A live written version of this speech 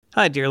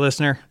Hi, dear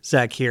listener.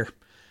 Zach here.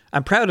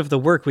 I'm proud of the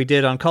work we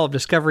did on Call of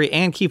Discovery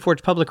and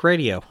Keyforge Public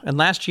Radio, and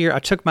last year I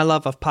took my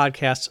love of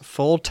podcasts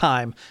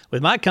full-time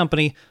with my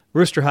company,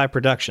 Rooster High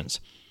Productions.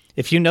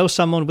 If you know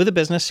someone with a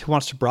business who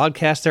wants to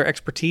broadcast their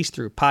expertise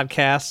through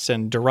podcasts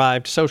and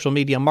derived social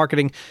media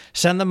marketing,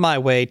 send them my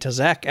way to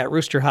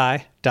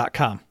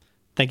zach@roosterhigh.com.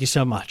 Thank you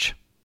so much.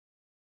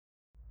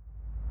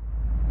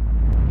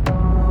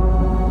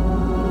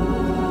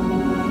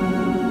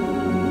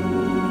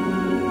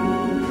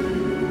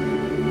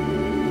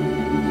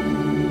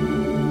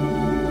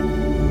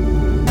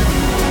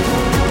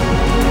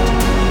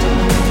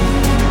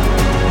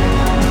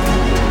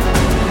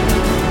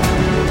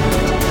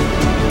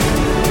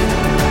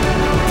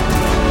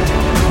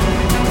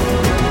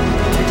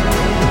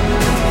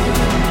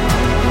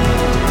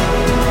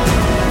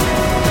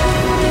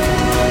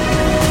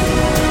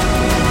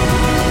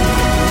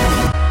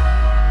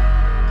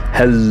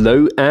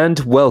 Hello and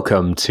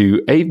welcome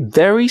to a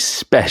very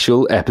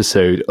special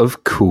episode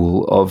of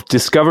Call of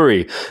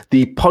Discovery,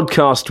 the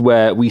podcast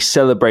where we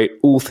celebrate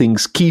all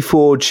things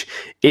Keyforge,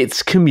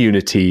 its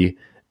community,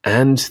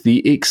 and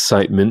the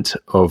excitement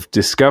of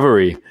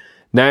discovery.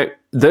 Now,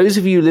 those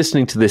of you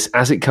listening to this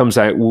as it comes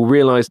out will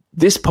realize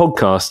this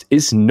podcast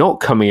is not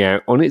coming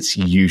out on its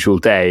usual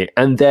day,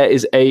 and there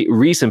is a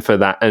reason for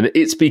that, and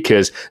it's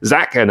because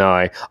Zach and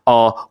I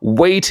are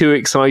way too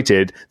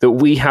excited that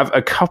we have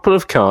a couple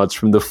of cards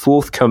from the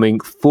forthcoming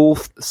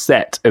fourth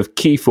set of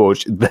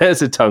Keyforge,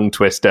 there's a tongue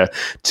twister,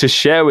 to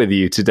share with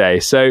you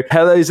today. So,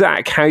 hello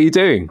Zach, how are you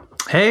doing?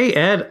 Hey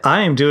Ed,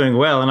 I am doing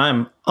well, and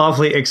I'm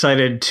awfully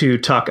excited to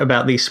talk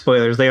about these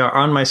spoilers. They are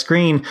on my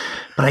screen,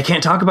 but I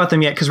can't talk about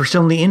them yet because we're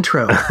still in the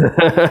intro.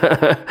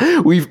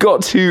 We've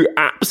got two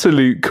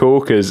absolute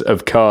corkers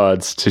of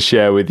cards to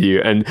share with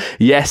you. And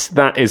yes,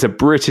 that is a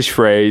British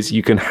phrase.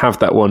 You can have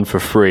that one for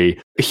free.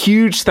 A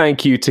huge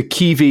thank you to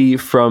Kiwi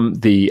from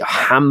the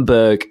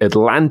Hamburg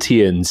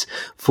Atlanteans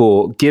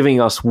for giving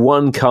us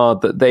one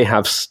card that they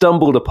have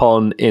stumbled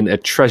upon in a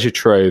treasure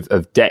trove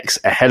of decks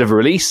ahead of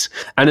release.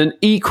 And an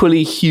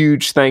equally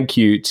huge thank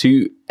you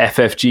to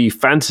FFG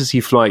Fantasy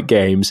Flight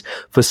Games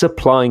for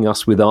supplying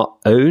us with our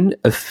own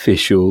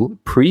official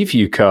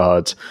preview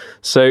card.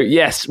 So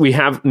yes, we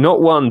have not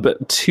one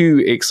but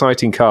two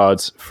exciting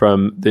cards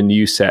from the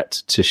new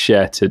set to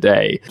share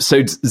today.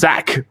 So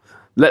Zach,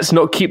 let's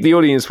not keep the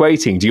audience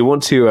waiting. Do you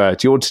want to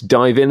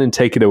dive in and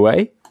take it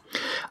away?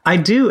 I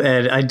do,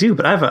 Ed. I do,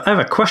 but I have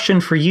a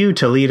question for you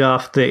to lead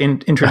off the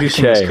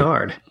introducing this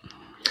card.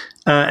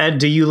 Ed,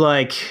 do you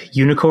like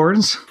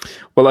unicorns?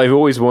 Well, I've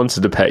always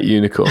wanted a pet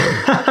unicorn.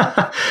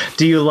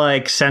 Do you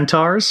like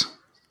centaurs?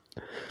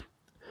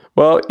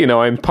 Well, you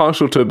know, I'm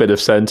partial to a bit of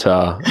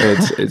centaur.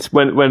 It's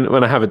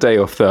when I have a day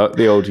off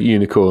the old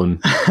unicorn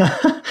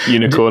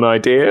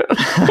idea.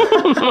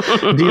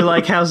 Do you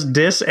like House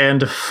Dis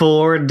and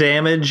 4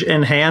 damage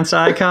enhance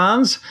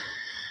icons?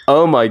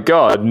 Oh my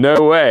God,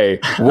 no way.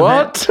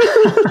 What?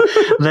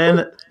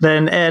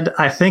 Then Ed,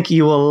 I think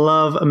you will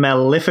love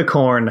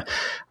Maleficorn.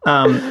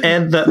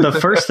 Ed, the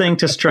first thing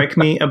to strike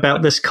me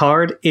about this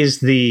card is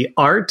the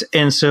art,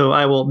 and so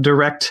I will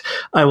direct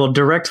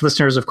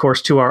listeners, of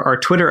course, to our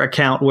Twitter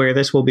account where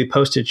this will be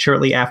posted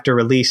shortly after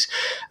release.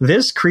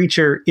 This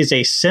creature is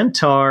a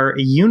centaur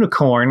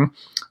unicorn.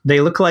 They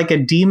look like a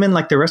demon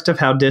like the rest of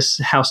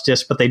House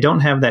Dis, but they don't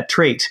have that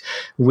trait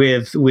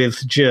with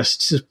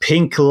just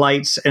pink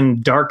lights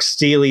and dark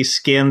steely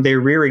skin. They're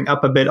rearing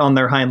up a bit on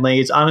their hind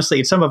legs. Honestly,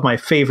 it's some of my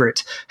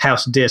favorite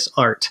House Dis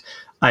art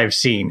I've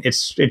seen.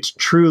 It's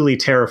truly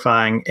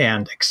terrifying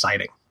and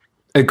exciting.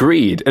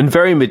 Agreed, and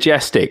very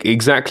majestic.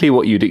 Exactly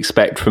what you'd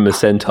expect from a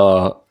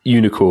centaur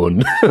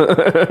unicorn.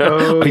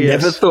 Oh, I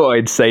never thought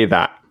I'd say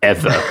that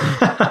ever.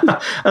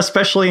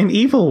 Especially an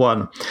evil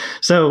one.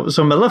 So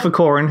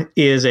Maleficorn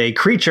is a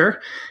creature.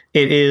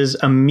 It is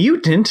a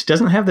mutant,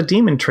 doesn't have the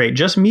demon trait,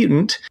 just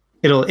mutant.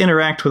 It'll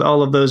interact with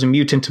all of those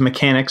mutant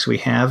mechanics we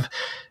have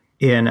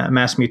in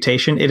Mass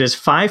Mutation. It is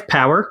 5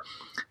 power.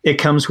 It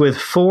comes with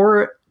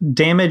 4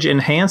 damage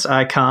enhance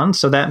icons,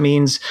 so that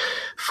means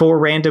 4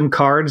 random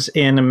cards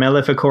in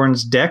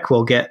Maleficorn's deck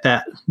will get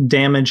that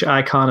damage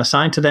icon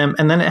assigned to them,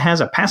 and then it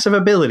has a passive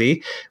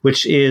ability,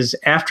 which is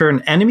after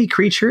an enemy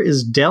creature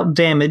is dealt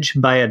damage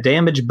by a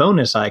damage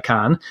bonus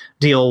icon,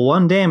 deal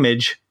 1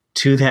 damage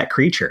to that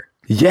creature.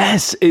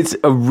 Yes, it's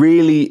a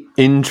really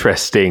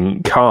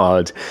interesting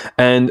card,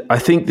 and I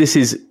think this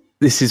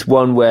is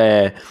one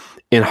where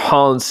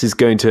Enhance is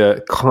going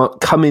to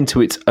come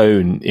into its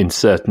own in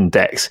certain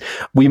decks.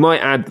 We might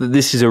add that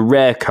this is a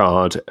rare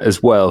card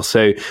as well,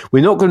 so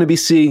we're not going to be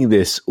seeing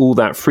this all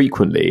that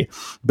frequently,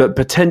 but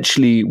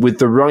potentially with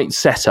the right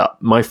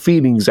setup, my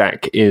feeling,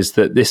 Zach, is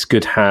that this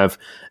could have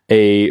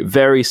a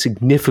very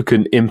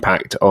significant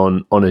impact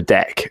on a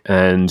deck,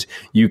 and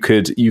you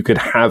could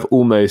have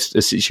almost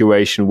a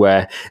situation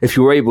where if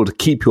you're able to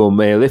keep your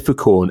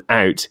Maleficorn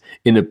out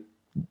in a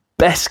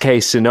best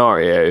case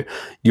scenario,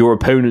 your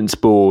opponent's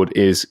board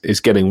is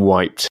getting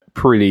wiped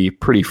pretty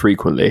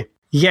frequently.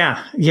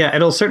 Yeah,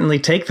 it'll certainly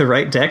take the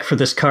right deck for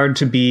this card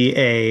to be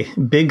a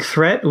big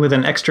threat with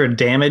an extra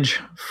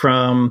damage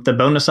from the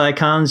bonus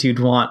icons. You'd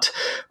want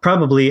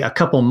probably a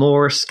couple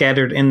more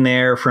scattered in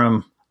there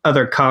from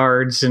other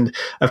cards, and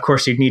of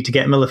course you'd need to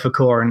get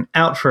Maleficorn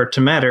out for it to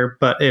matter,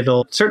 but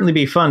it'll certainly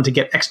be fun to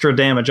get extra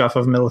damage off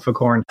of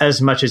Maleficorn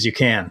as much as you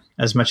can.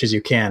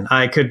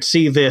 I could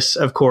see this,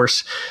 of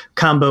course,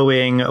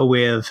 comboing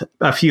with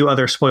a few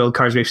other spoiled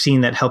cards we've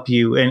seen that help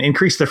you and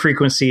increase the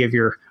frequency of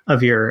your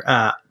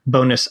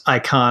bonus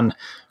icon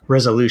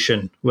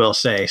resolution, we'll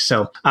say.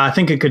 So I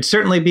think it could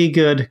certainly be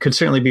good, could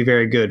certainly be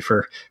very good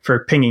for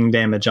pinging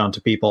damage onto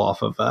people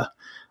off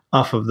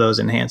of those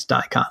enhanced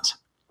icons.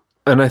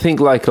 And I think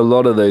like a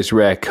lot of those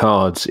rare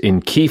cards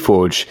in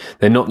Keyforge,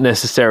 they're not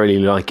necessarily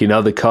like in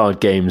other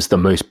card games, the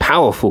most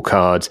powerful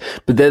cards,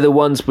 but they're the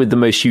ones with the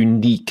most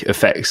unique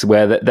effects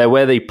where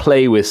they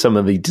play with some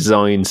of the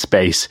design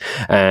space.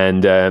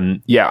 And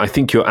I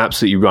think you're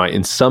absolutely right.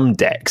 In some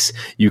decks,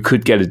 you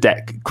could get a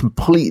deck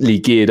completely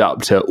geared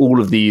up to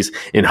all of these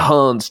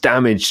enhanced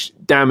damage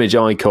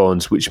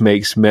icons, which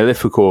makes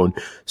Maleficorn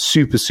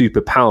super, super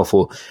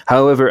powerful.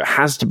 However, it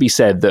has to be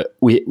said that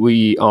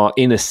we are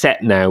in a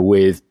set now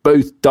with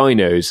both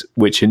Dinos,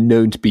 which are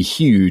known to be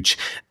huge,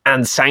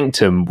 and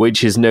Sanctum,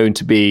 which is known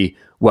to be,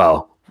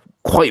 well,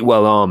 quite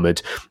well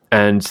armored.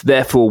 And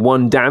therefore,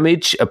 one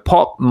damage a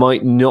pop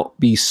might not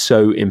be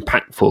so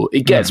impactful.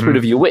 It gets rid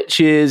of your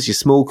witches, your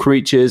small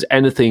creatures,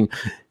 anything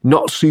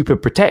not super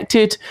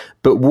protected,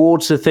 but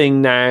wards a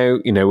thing now.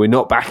 We're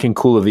not back in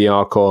Call of the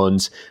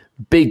Archons.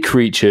 Big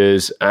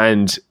creatures,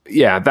 and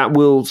that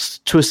will,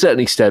 to a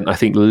certain extent, I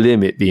think,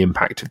 limit the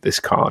impact of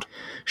this card.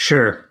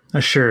 Sure,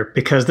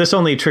 because this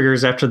only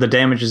triggers after the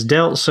damage is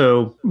dealt,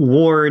 so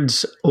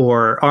wards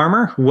or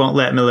armor won't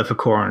let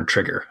Maleficorn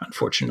trigger,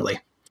 unfortunately.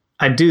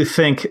 I do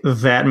think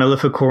that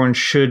Maleficorn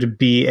should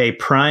be a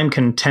prime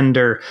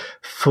contender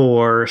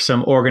for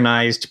some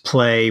organized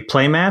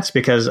playmats,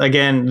 because,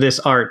 again, this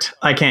art,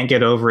 I can't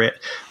get over it.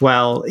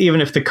 While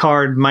even if the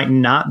card might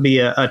not be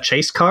a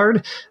chase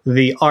card,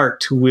 the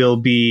art will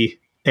be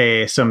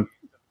some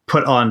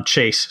put-on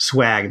chase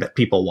swag that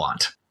people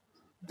want.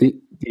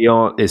 The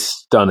art is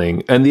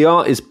stunning, and the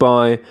art is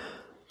by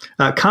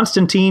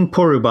Konstantin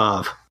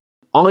Porubov.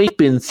 I've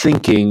been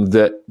thinking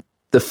that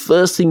the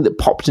first thing that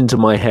popped into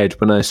my head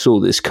when I saw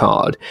this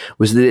card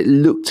was that it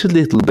looked a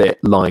little bit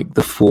like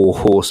the Four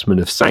Horsemen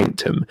of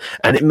Sanctum.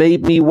 And it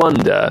made me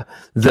wonder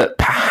that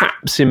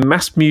perhaps in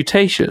Mass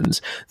Mutations,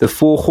 the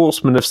Four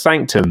Horsemen of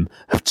Sanctum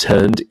have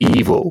turned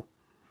evil.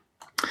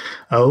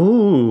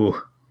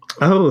 Oh,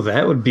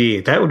 that would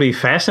be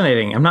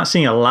fascinating. I'm not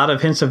seeing a lot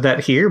of hints of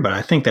that here, but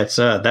I think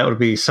that would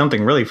be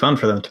something really fun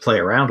for them to play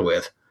around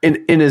with.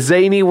 In a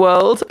zany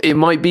world, it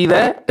might be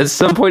there at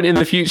some point in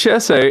the future.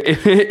 So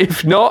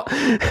if not,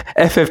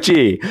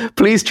 FFG,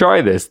 please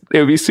try this. It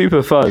would be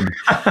super fun.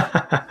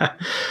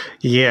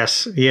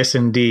 Yes,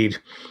 indeed.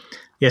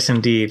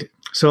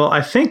 So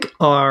I think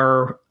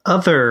our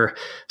other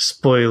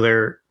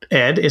spoiler,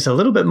 Ed, is a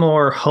little bit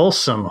more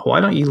wholesome. Why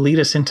don't you lead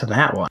us into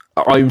that one?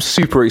 I'm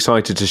super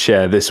excited to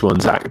share this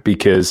one, Zach,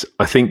 because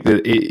I think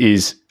that it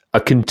is a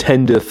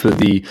contender for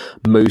the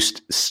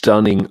most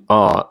stunning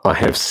art I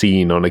have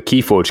seen on a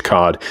Keyforge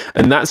card,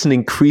 and that's an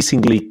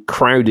increasingly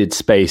crowded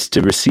space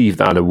to receive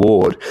that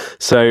award.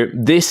 So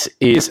this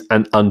is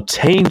an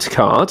Untamed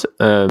card,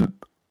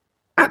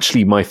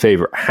 actually my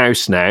favorite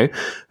house now.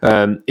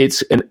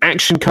 It's an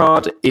action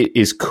card. It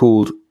is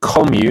called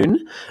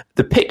Commune.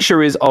 The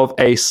picture is of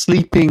a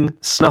sleeping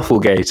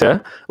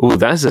Snufflegator. Oh,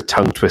 that's a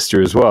tongue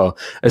twister as well.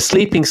 A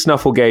sleeping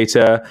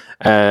Snufflegator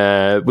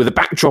with a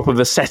backdrop of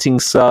a setting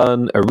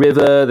sun, a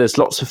river, there's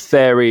lots of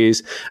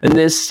fairies, and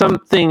there's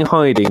something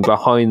hiding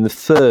behind the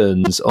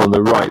ferns on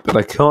the right, but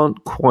I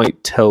can't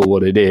quite tell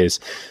what it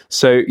is.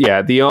 So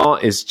yeah, the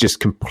art is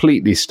just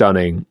completely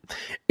stunning.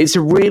 It's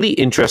a really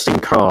interesting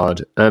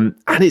card, and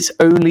it's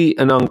only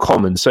an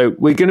uncommon. So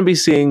we're going to be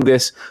seeing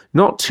this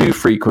not too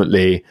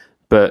frequently,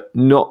 but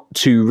not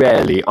too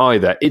rarely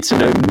either. It's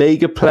an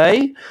Omega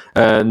play,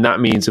 and that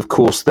means, of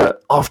course,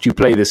 that after you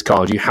play this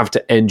card, you have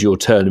to end your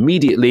turn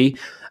immediately,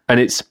 and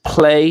it's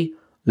play,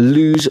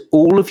 lose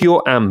all of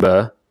your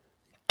amber,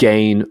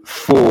 gain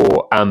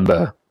 4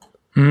 amber.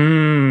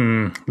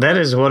 That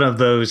is one of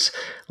those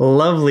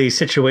lovely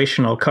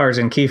situational cards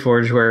in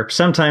Keyforge where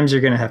sometimes you're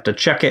going to have to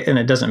chuck it and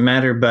it doesn't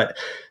matter, but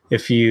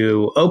if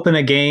you open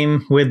a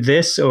game with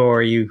this,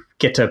 or you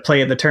get to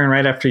play it the turn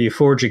right after you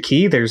forge a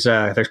key, there's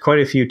quite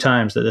a few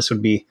times that this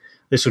would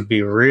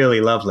be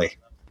really lovely.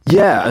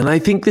 Yeah, and I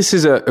think this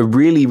is a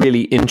really,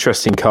 really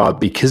interesting card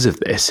because of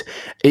this.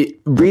 It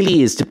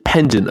really is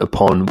dependent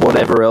upon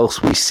whatever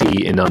else we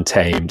see in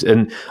Untamed.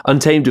 And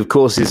Untamed, of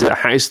course, is a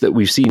house that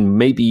we've seen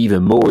maybe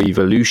even more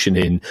evolution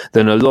in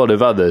than a lot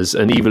of others,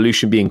 and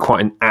evolution being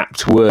quite an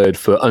apt word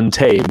for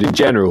Untamed in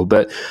general,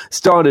 but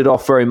started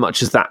off very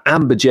much as that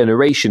Amber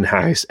Generation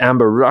house,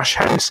 Amber Rush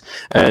house,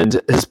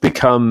 and has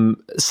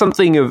become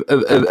something of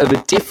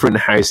a different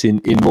house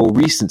in more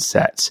recent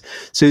sets.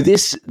 So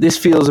this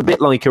feels a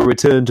bit like a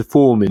return to to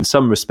form in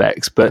some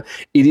respects, but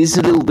it is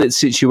a little bit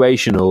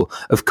situational.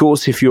 Of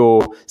course, if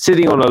you're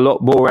sitting on a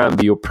lot more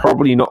amber, you're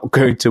probably not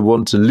going to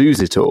want to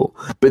lose it all.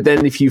 But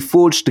then if you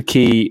forge the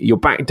key, you're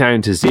back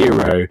down to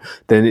 0,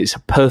 then it's a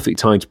perfect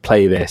time to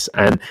play this.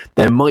 And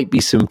there might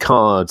be some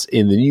cards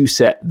in the new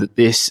set that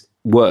this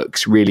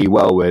works really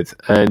well with.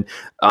 And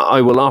I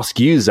will ask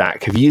you,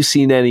 Zach, have you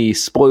seen any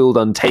spoiled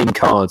Untamed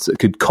cards that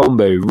could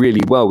combo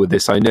really well with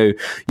this? I know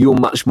you're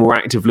much more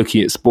active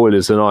looking at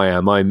spoilers than I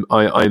am.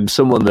 I'm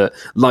someone that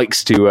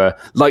likes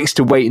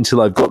to wait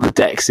until I've got the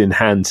decks in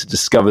hand to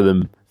discover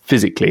them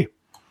physically.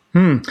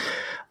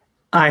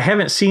 I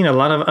haven't seen a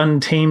lot of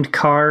Untamed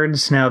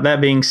cards. Now,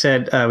 that being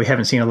said, we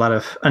haven't seen a lot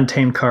of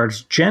Untamed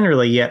cards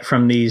generally yet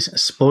from these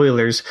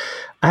spoilers.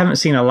 I haven't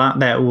seen a lot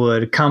that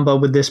would combo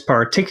with this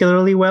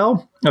particularly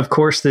well. Of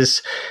course,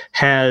 this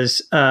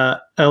has a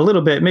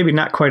little bit, maybe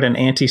not quite an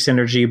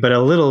anti-synergy, but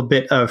a little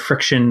bit of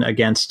friction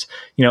against,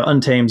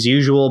 Untamed's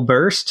usual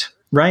burst,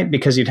 right?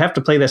 Because you'd have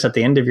to play this at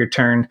the end of your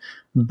turn,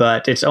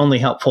 but it's only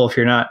helpful if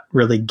you're not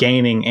really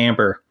gaining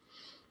amber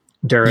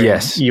during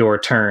your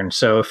turn.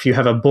 So if you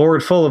have a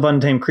board full of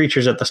Untamed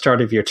creatures at the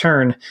start of your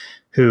turn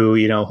who,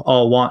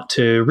 all want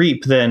to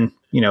reap, then,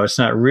 it's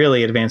not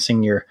really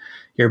advancing your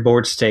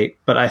board state.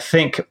 But I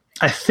think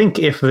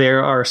if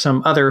there are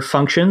some other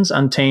functions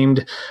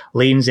Untamed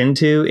leans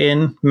into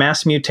in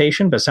Mass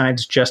Mutation,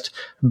 besides just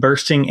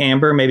bursting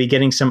amber, maybe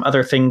getting some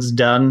other things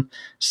done,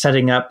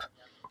 setting up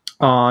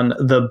on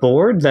the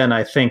board, then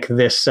I think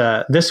this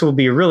will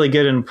be really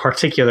good in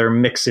particular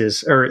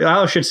mixes, or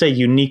I should say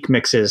unique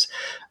mixes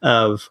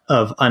of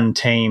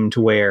Untamed,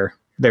 where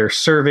they're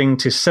serving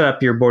to set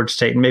up your board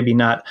state and maybe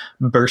not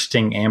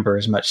bursting amber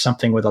as much,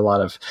 something with a lot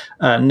of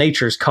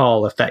Nature's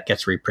Call if that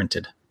gets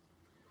reprinted.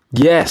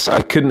 Yes,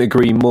 I couldn't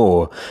agree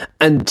more.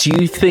 And do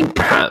you think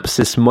perhaps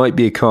this might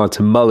be a card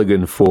to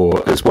mulligan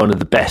for as one of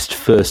the best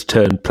first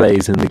turn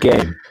plays in the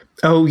game?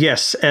 Oh,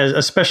 yes,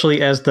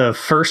 especially as the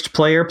first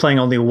player playing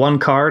only one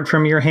card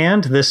from your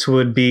hand, this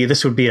would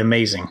be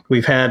amazing.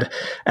 We've had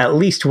at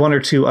least one or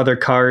two other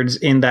cards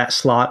in that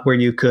slot where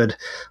you could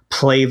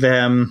play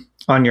them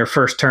on your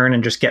first turn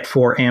and just get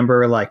 4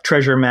 amber, like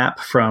Treasure Map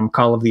from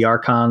Call of the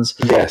Archons.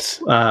 Yes.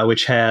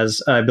 Which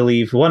has, I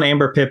believe, 1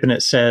 amber pip, and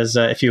it says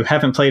if you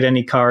haven't played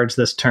any cards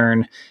this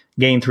turn,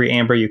 gain 3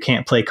 amber, you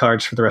can't play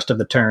cards for the rest of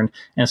the turn.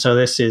 And so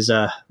this is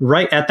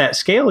right at that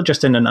scale,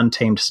 just in an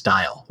Untamed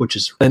style, which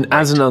is And great.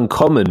 As an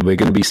uncommon, we're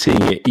going to be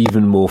seeing it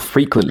even more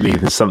frequently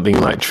than something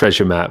like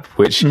Treasure Map,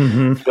 which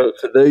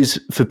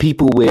for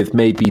people with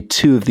maybe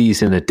 2 of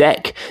these in a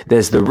deck,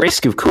 there's the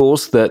risk, of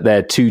course, that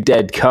they're 2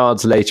 dead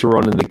cards later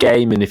on in the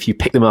game, and if you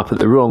pick them up at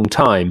the wrong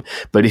time.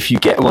 But if you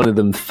get one of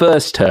them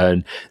first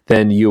turn,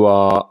 then you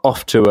are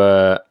off to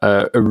a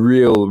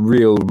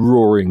real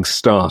roaring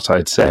start,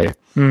 I'd say.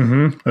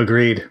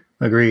 Agreed.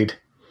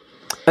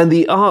 And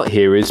the art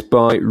here is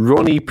by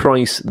Ronnie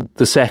Price II.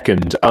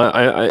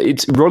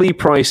 It's Ronnie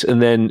Price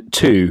and then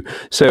 2.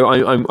 So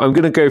I'm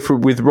going to go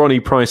with Ronnie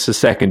Price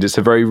II. It's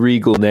a very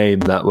regal name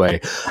that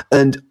way.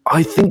 And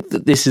I think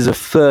that this is a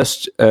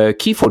first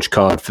Keyforge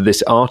card for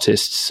this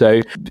artist.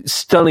 So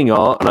stunning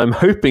art. And I'm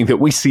hoping that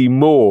we see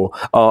more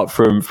art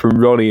from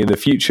Ronnie in the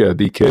future,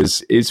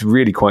 because it's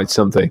really quite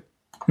something.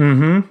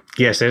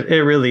 Yes, it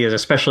really is,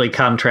 especially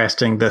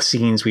contrasting the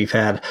scenes we've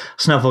had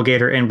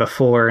Snufflegator in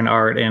before in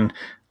art and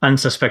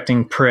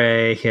Unsuspecting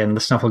Prey and the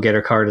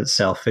Snufflegator card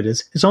itself.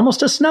 It's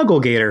almost a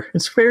Snugglegator.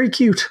 It's very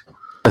cute.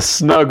 A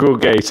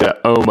Snugglegator.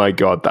 Oh my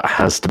god, that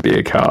has to be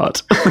a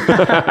card.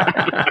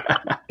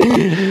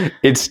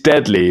 It's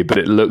deadly, but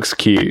it looks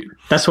cute.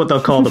 That's what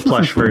they'll call the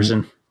plush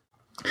version.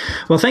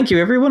 Well, thank you,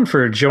 everyone,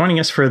 for joining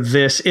us for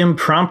this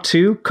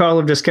impromptu Call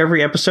of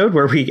Discovery episode,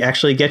 where we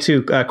actually get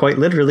to quite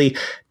literally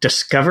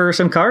discover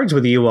some cards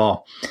with you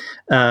all.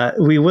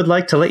 We would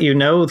like to let you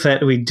know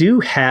that we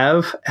do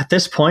have, at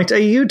this point, a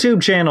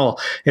YouTube channel.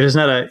 It is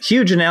not a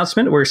huge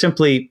announcement. We're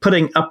simply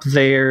putting up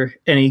there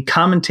any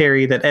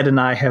commentary that Ed and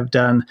I have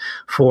done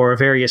for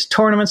various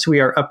tournaments. We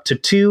are up to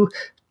 2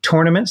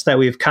 tournaments that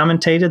we've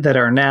commentated that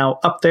are now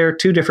up there,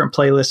 2 different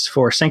playlists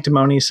for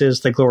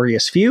Sanctimonious' The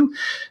Glorious Few,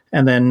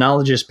 and then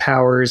Knowledge's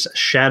Powers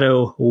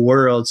Shadow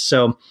Worlds.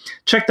 So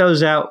check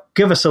those out.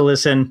 Give us a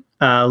listen.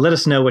 Let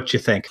us know what you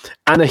think.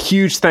 And a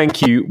huge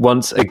thank you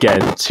once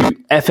again to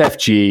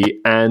FFG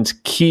and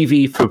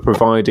Kiwi for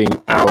providing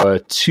our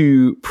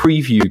 2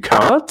 preview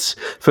cards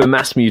for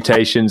Mass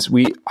Mutations.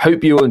 We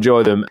hope you'll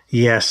enjoy them.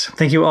 Yes,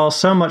 thank you all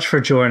so much for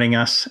joining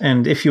us.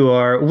 And if you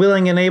are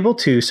willing and able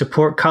to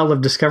support Call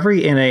of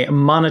Discovery in a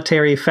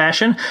monetary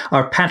fashion,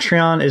 our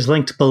Patreon is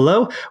linked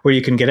below, where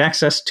you can get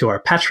access to our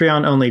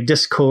Patreon-only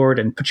Discord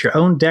and put your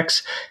own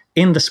decks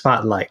in the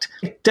spotlight.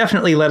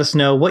 Definitely let us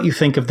know what you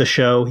think of the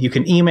show. You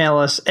can email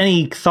us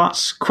any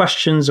thoughts,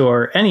 questions,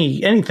 or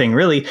anything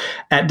really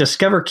at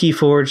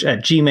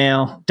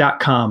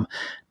discoverkeyforge@gmail.com.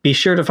 Be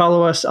sure to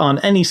follow us on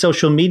any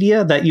social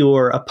media that you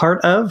are a part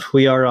of.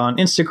 We are on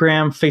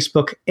Instagram,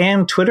 Facebook,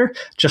 and Twitter.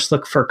 Just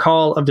look for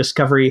Call of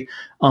Discovery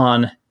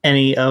on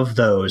any of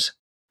those.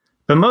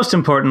 But most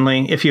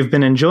importantly, if you've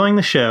been enjoying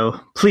the show,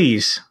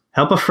 please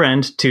help a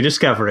friend to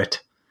discover it.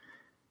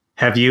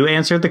 Have you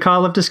answered the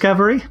call of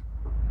discovery?